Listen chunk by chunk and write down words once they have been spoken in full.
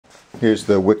Here's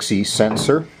the Wixey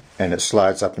sensor, and it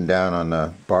slides up and down on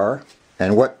the bar.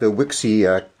 And what the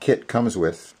Wixey kit comes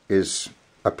with is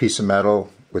a piece of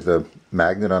metal with a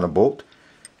magnet on a bolt.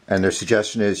 And their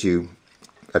suggestion is you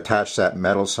attach that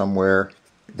metal somewhere,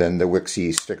 then the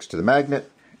Wixey sticks to the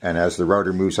magnet, and as the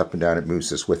router moves up and down, it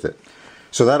moves this with it.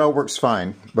 So that all works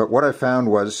fine, but what I found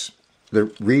was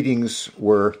the readings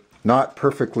were not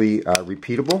perfectly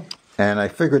repeatable, and I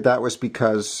figured that was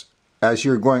because as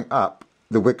you're going up,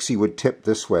 the Wixey would tip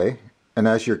this way, and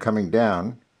as you're coming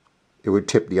down, it would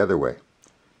tip the other way.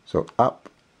 So up,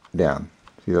 down.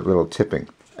 See that little tipping?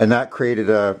 And that created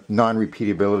a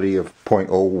non-repeatability of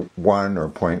 0.01 or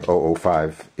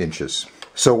 0.005 inches.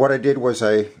 So what I did was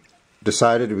I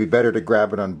decided it would be better to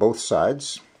grab it on both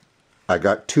sides. I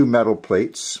got two metal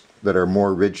plates that are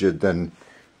more rigid than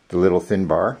the little thin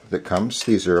bar that comes.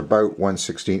 These are about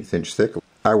 1/16 inch thick.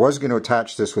 I was going to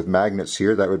attach this with magnets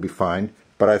here, that would be fine,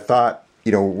 but I thought,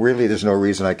 you know, really there's no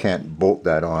reason I can't bolt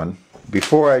that on.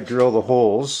 Before I drill the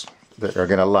holes that are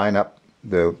going to line up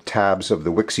the tabs of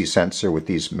the Wixey sensor with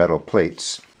these metal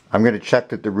plates, I'm going to check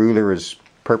that the ruler is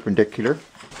perpendicular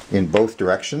in both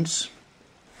directions,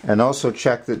 and also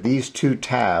check that these two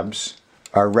tabs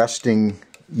are resting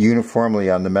uniformly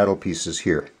on the metal pieces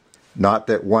here. Not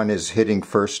that one is hitting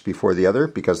first before the other,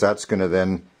 because that's going to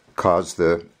then cause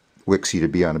the Wixey to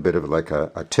be on a bit of like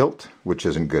a tilt, which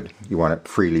isn't good. You want it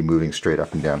freely moving straight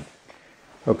up and down.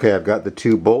 Okay, I've got the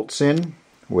two bolts in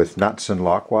with nuts and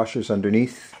lock washers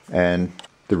underneath, and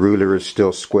the ruler is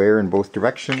still square in both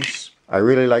directions. I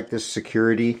really like this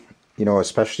security, you know,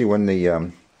 especially when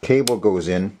the cable goes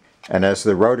in, and as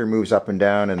the router moves up and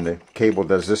down and the cable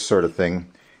does this sort of thing,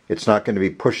 it's not going to be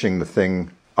pushing the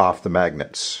thing off the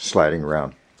magnets, sliding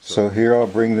around. So here I'll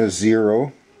bring the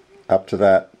 0 up to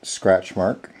that scratch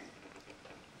mark.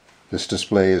 This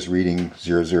display is reading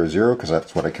 000 because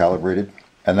that's what I calibrated.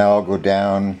 And now I'll go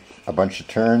down a bunch of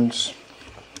turns,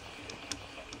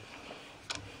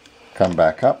 come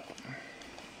back up,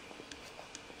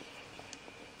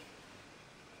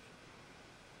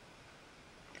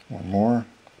 one more,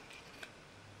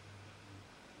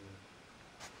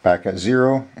 back at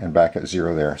 0 and back at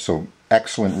 0 there. So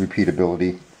excellent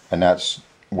repeatability, and that's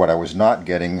what I was not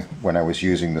getting when I was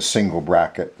using the single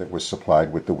bracket that was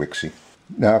supplied with the Wixey.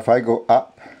 Now if I go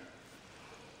up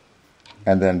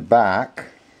and then back,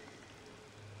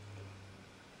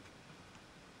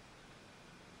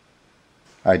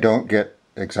 I don't get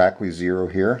exactly 0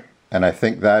 here, and I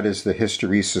think that is the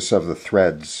hysteresis of the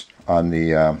threads on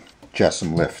the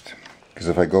Jessam lift. Because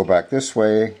if I go back this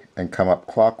way and come up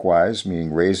clockwise,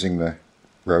 meaning raising the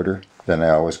router, then I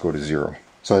always go to 0.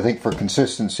 So I think for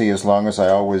consistency, as long as I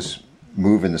always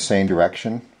move in the same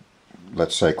direction,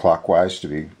 let's say clockwise to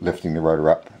be lifting the router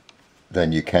up,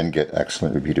 then you can get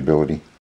excellent repeatability.